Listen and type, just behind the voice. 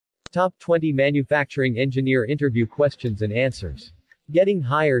Top 20 Manufacturing Engineer Interview Questions and Answers. Getting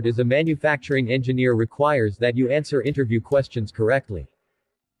hired as a manufacturing engineer requires that you answer interview questions correctly.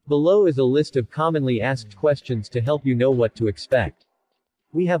 Below is a list of commonly asked questions to help you know what to expect.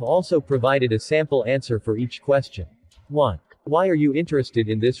 We have also provided a sample answer for each question. 1. Why are you interested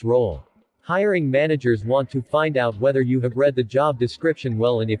in this role? Hiring managers want to find out whether you have read the job description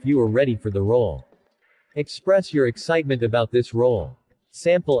well and if you are ready for the role. Express your excitement about this role.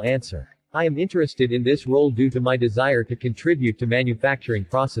 Sample answer. I am interested in this role due to my desire to contribute to manufacturing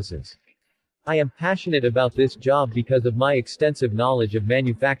processes. I am passionate about this job because of my extensive knowledge of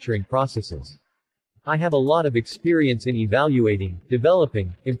manufacturing processes. I have a lot of experience in evaluating,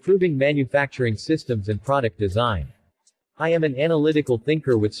 developing, improving manufacturing systems and product design. I am an analytical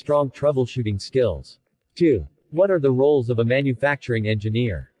thinker with strong troubleshooting skills. 2. What are the roles of a manufacturing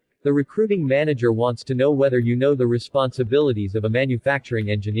engineer? The recruiting manager wants to know whether you know the responsibilities of a manufacturing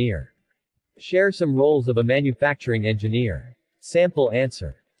engineer. Share some roles of a manufacturing engineer. Sample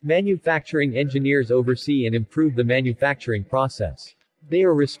answer. Manufacturing engineers oversee and improve the manufacturing process. They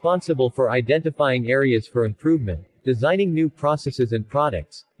are responsible for identifying areas for improvement, designing new processes and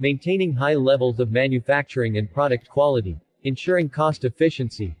products, maintaining high levels of manufacturing and product quality, ensuring cost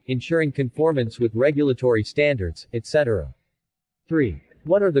efficiency, ensuring conformance with regulatory standards, etc. 3.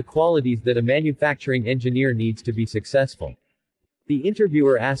 What are the qualities that a manufacturing engineer needs to be successful? The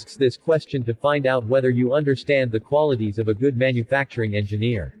interviewer asks this question to find out whether you understand the qualities of a good manufacturing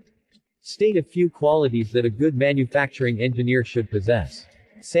engineer. State a few qualities that a good manufacturing engineer should possess.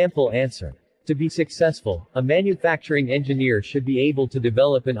 Sample answer. To be successful, a manufacturing engineer should be able to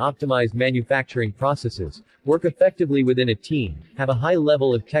develop and optimize manufacturing processes, work effectively within a team, have a high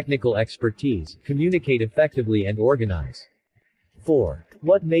level of technical expertise, communicate effectively and organize. 4.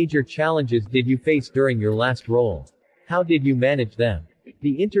 What major challenges did you face during your last role? How did you manage them?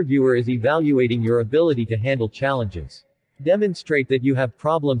 The interviewer is evaluating your ability to handle challenges. Demonstrate that you have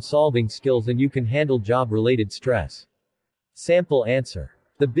problem-solving skills and you can handle job-related stress. Sample answer.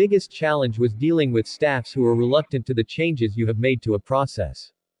 The biggest challenge was dealing with staffs who were reluctant to the changes you have made to a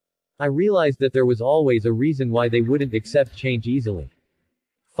process. I realized that there was always a reason why they wouldn't accept change easily.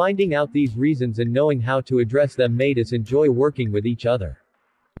 Finding out these reasons and knowing how to address them made us enjoy working with each other.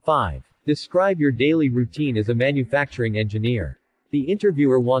 5. Describe your daily routine as a manufacturing engineer. The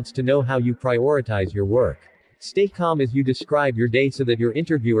interviewer wants to know how you prioritize your work. Stay calm as you describe your day so that your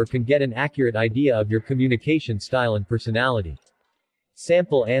interviewer can get an accurate idea of your communication style and personality.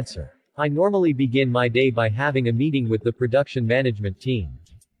 Sample answer. I normally begin my day by having a meeting with the production management team.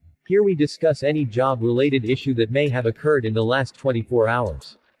 Here we discuss any job-related issue that may have occurred in the last 24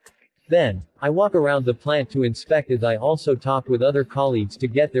 hours. Then, I walk around the plant to inspect as I also talk with other colleagues to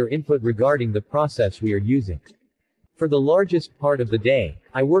get their input regarding the process we are using. For the largest part of the day,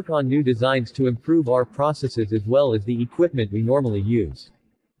 I work on new designs to improve our processes as well as the equipment we normally use.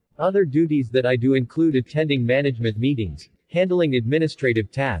 Other duties that I do include attending management meetings, handling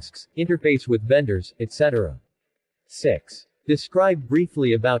administrative tasks, interface with vendors, etc. 6. Describe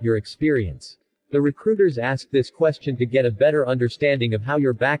briefly about your experience. The recruiters ask this question to get a better understanding of how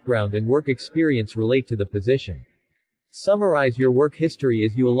your background and work experience relate to the position. Summarize your work history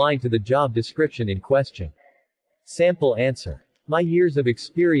as you align to the job description in question. Sample answer. My years of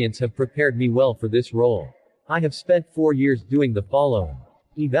experience have prepared me well for this role. I have spent 4 years doing the following: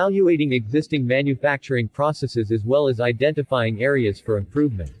 evaluating existing manufacturing processes as well as identifying areas for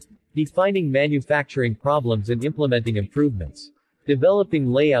improvement, defining manufacturing problems and implementing improvements,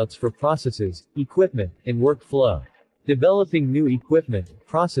 developing layouts for processes, equipment, and workflow, developing new equipment,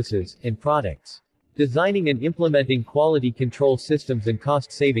 processes, and products, designing and implementing quality control systems and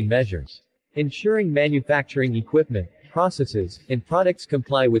cost-saving measures, ensuring manufacturing equipment, processes, and products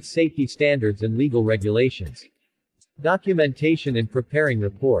comply with safety standards and legal regulations, documentation and preparing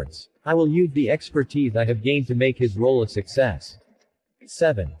reports. I will use the expertise I have gained to make his role a success.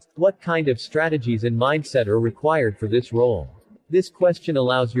 7. What kind of strategies and mindset are required for this role? This question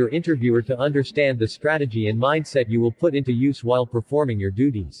allows your interviewer to understand the strategy and mindset you will put into use while performing your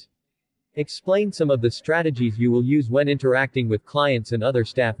duties. Explain some of the strategies you will use when interacting with clients and other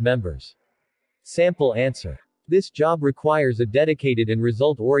staff members. Sample answer. This job requires a dedicated and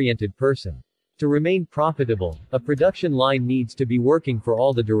result-oriented person. To remain profitable, a production line needs to be working for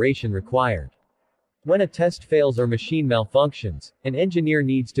all the duration required. When a test fails or machine malfunctions, an engineer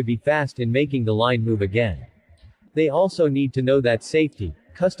needs to be fast in making the line move again. They also need to know that safety,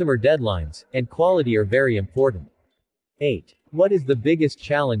 customer deadlines, and quality are very important. 8. What is the biggest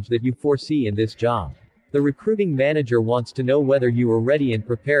challenge that you foresee in this job? The recruiting manager wants to know whether you are ready and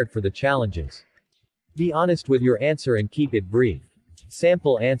prepared for the challenges. Be honest with your answer and keep it brief.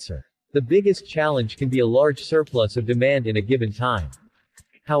 Sample answer. The biggest challenge can be a large surplus of demand in a given time.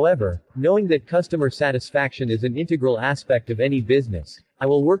 However, knowing that customer satisfaction is an integral aspect of any business, I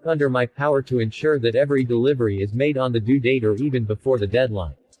will work under my power to ensure that every delivery is made on the due date or even before the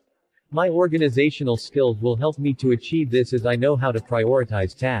deadline. My organizational skills will help me to achieve this as I know how to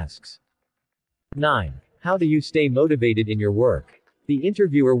prioritize tasks. 9. How do you stay motivated in your work? The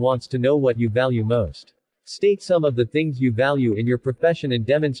interviewer wants to know what you value most. State some of the things you value in your profession and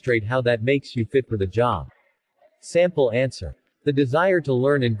demonstrate how that makes you fit for the job. Sample answer. The desire to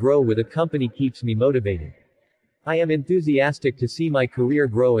learn and grow with a company keeps me motivated. I am enthusiastic to see my career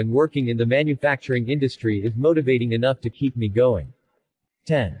grow, and working in the manufacturing industry is motivating enough to keep me going.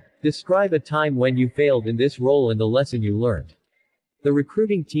 10. Describe a time when you failed in this role and the lesson you learned. The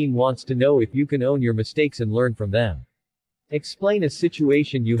recruiting team wants to know if you can own your mistakes and learn from them. Explain a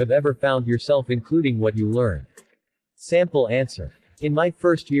situation you have ever found yourself, including what you learned. Sample answer. In my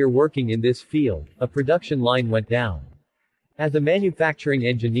first year working in this field, a production line went down. As a manufacturing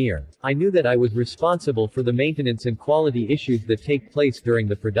engineer, I knew that I was responsible for the maintenance and quality issues that take place during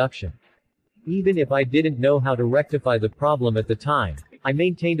the production. Even if I didn't know how to rectify the problem at the time, I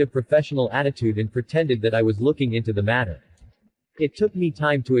maintained a professional attitude and pretended that I was looking into the matter. It took me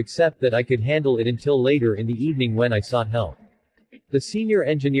time to accept that I could handle it until later in the evening when I sought help. The senior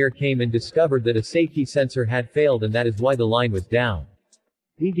engineer came and discovered that a safety sensor had failed, and that is why the line was down.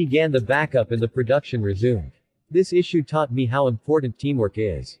 We began the backup and the production resumed. This issue taught me how important teamwork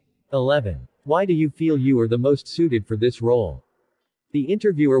is. 11. Why do you feel you are the most suited for this role? The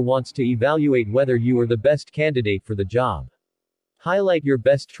interviewer wants to evaluate whether you are the best candidate for the job. Highlight your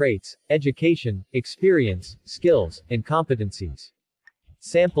best traits, education, experience, skills, and competencies.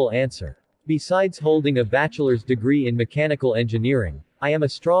 Sample answer. Besides holding a bachelor's degree in mechanical engineering, I am a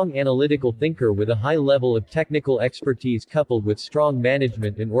strong analytical thinker with a high level of technical expertise coupled with strong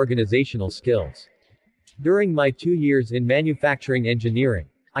management and organizational skills. During my 2 years in manufacturing engineering,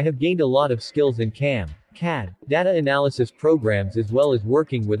 I have gained a lot of skills in CAM, CAD, data analysis programs, as well as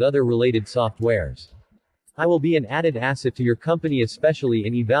working with other related softwares. I will be an added asset to your company, especially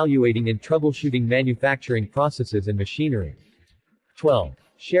in evaluating and troubleshooting manufacturing processes and machinery. 12.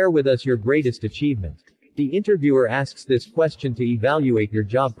 Share with us your greatest achievement. The interviewer asks this question to evaluate your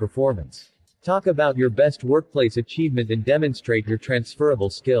job performance. Talk about your best workplace achievement and demonstrate your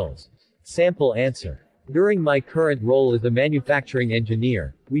transferable skills. Sample answer. During my current role as a manufacturing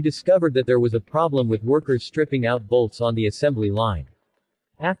engineer, we discovered that there was a problem with workers stripping out bolts on the assembly line.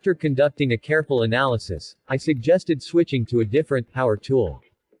 After conducting a careful analysis, I suggested switching to a different power tool.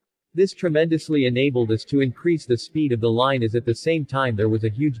 This tremendously enabled us to increase the speed of the line, as at the same time there was a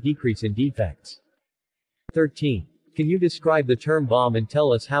huge decrease in defects. 13. Can you describe the term BOM and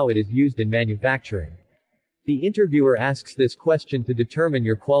tell us how it is used in manufacturing? The interviewer asks this question to determine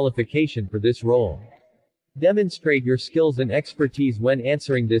your qualification for this role. Demonstrate your skills and expertise when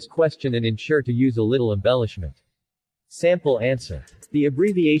answering this question and ensure to use a little embellishment. Sample answer. The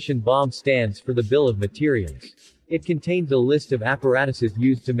abbreviation BOM stands for the Bill of Materials. It contains a list of apparatuses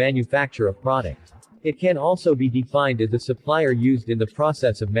used to manufacture a product. It can also be defined as a supplier used in the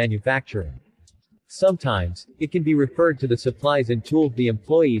process of manufacturing. Sometimes, it can be referred to the supplies and tools the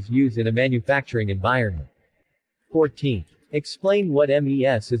employees use in a manufacturing environment. 14. Explain what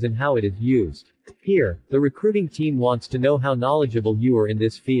MES is and how it is used. Here, the recruiting team wants to know how knowledgeable you are in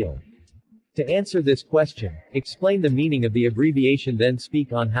this field. To answer this question, explain the meaning of the abbreviation, then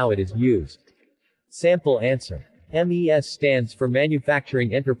speak on how it is used. Sample answer. MES stands for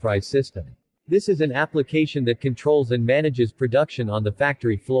Manufacturing Enterprise System. This is an application that controls and manages production on the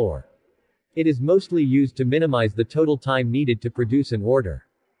factory floor. It is mostly used to minimize the total time needed to produce an order.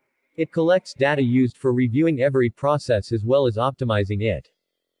 It collects data used for reviewing every process as well as optimizing it.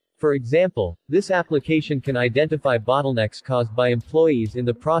 For example, this application can identify bottlenecks caused by employees in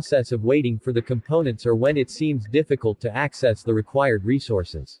the process of waiting for the components or when it seems difficult to access the required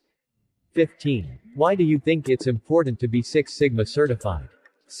resources. 15. Why do you think it's important to be Six Sigma certified?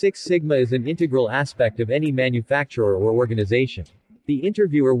 Six Sigma is an integral aspect of any manufacturer or organization. The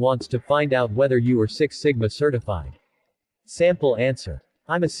interviewer wants to find out whether you are Six Sigma certified. Sample answer.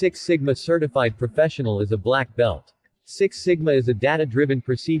 I'm a Six Sigma certified professional as a black belt. Six Sigma is a data-driven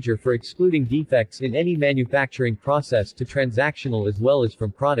procedure for excluding defects in any manufacturing process to transactional as well as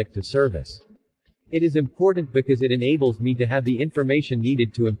from product to service. It is important because it enables me to have the information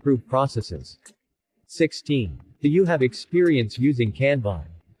needed to improve processes. 16. Do you have experience using Kanban?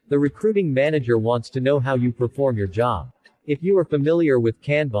 The recruiting manager wants to know how you perform your job. If you are familiar with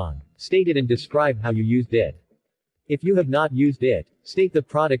Kanban, state it and describe how you used it. If you have not used it, state the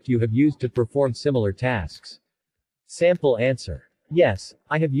product you have used to perform similar tasks. Sample answer. Yes,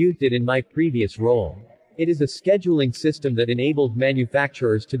 I have used it in my previous role. It is a scheduling system that enabled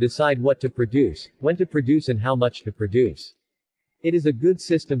manufacturers to decide what to produce, when to produce and how much to produce. It is a good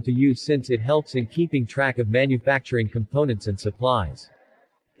system to use since it helps in keeping track of manufacturing components and supplies.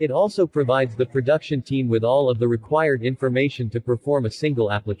 It also provides the production team with all of the required information to perform a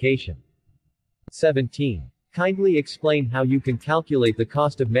single application. 17. Kindly explain how you can calculate the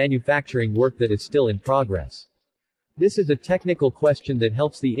cost of manufacturing work that is still in progress. This is a technical question that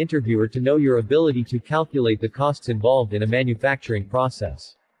helps the interviewer to know your ability to calculate the costs involved in a manufacturing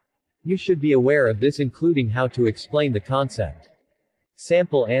process. You should be aware of this, including how to explain the concept.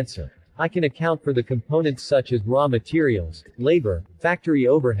 Sample answer. I can account for the components such as raw materials, labor, factory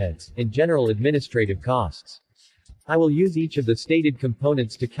overheads, and general administrative costs. I will use each of the stated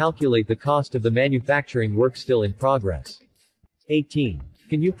components to calculate the cost of the manufacturing work still in progress. 18.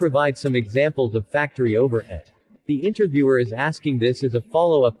 Can you provide some examples of factory overhead? The interviewer is asking this as a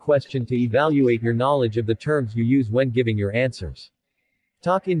follow-up question to evaluate your knowledge of the terms you use when giving your answers.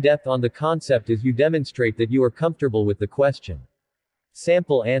 Talk in depth on the concept as you demonstrate that you are comfortable with the question.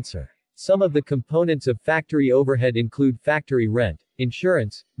 Sample answer. Some of the components of factory overhead include factory rent,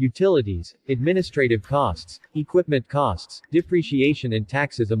 insurance, utilities, administrative costs, equipment costs, depreciation and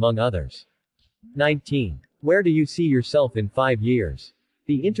taxes, among others. 19. Where do you see yourself in 5 years?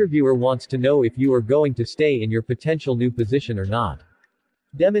 The interviewer wants to know if you are going to stay in your potential new position or not.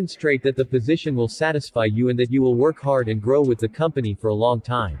 Demonstrate that the position will satisfy you and that you will work hard and grow with the company for a long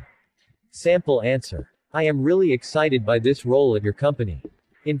time. Sample answer. I am really excited by this role at your company.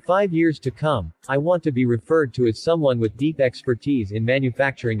 In 5 years to come, I want to be referred to as someone with deep expertise in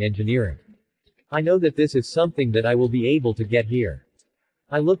manufacturing engineering. I know that this is something that I will be able to get here.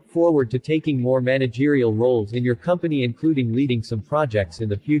 I look forward to taking more managerial roles in your company, including leading some projects in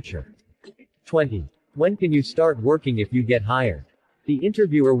the future. 20. When can you start working if you get hired? The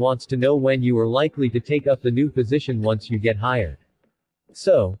interviewer wants to know when you are likely to take up the new position once you get hired.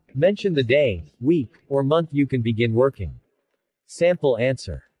 So, mention the day, week, or month you can begin working. Sample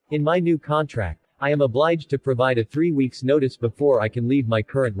answer. In my new contract, I am obliged to provide a 3 weeks notice before I can leave my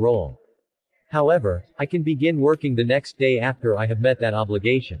current role. However, I can begin working the next day after I have met that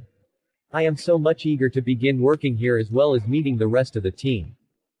obligation. I am so much eager to begin working here as well as meeting the rest of the team.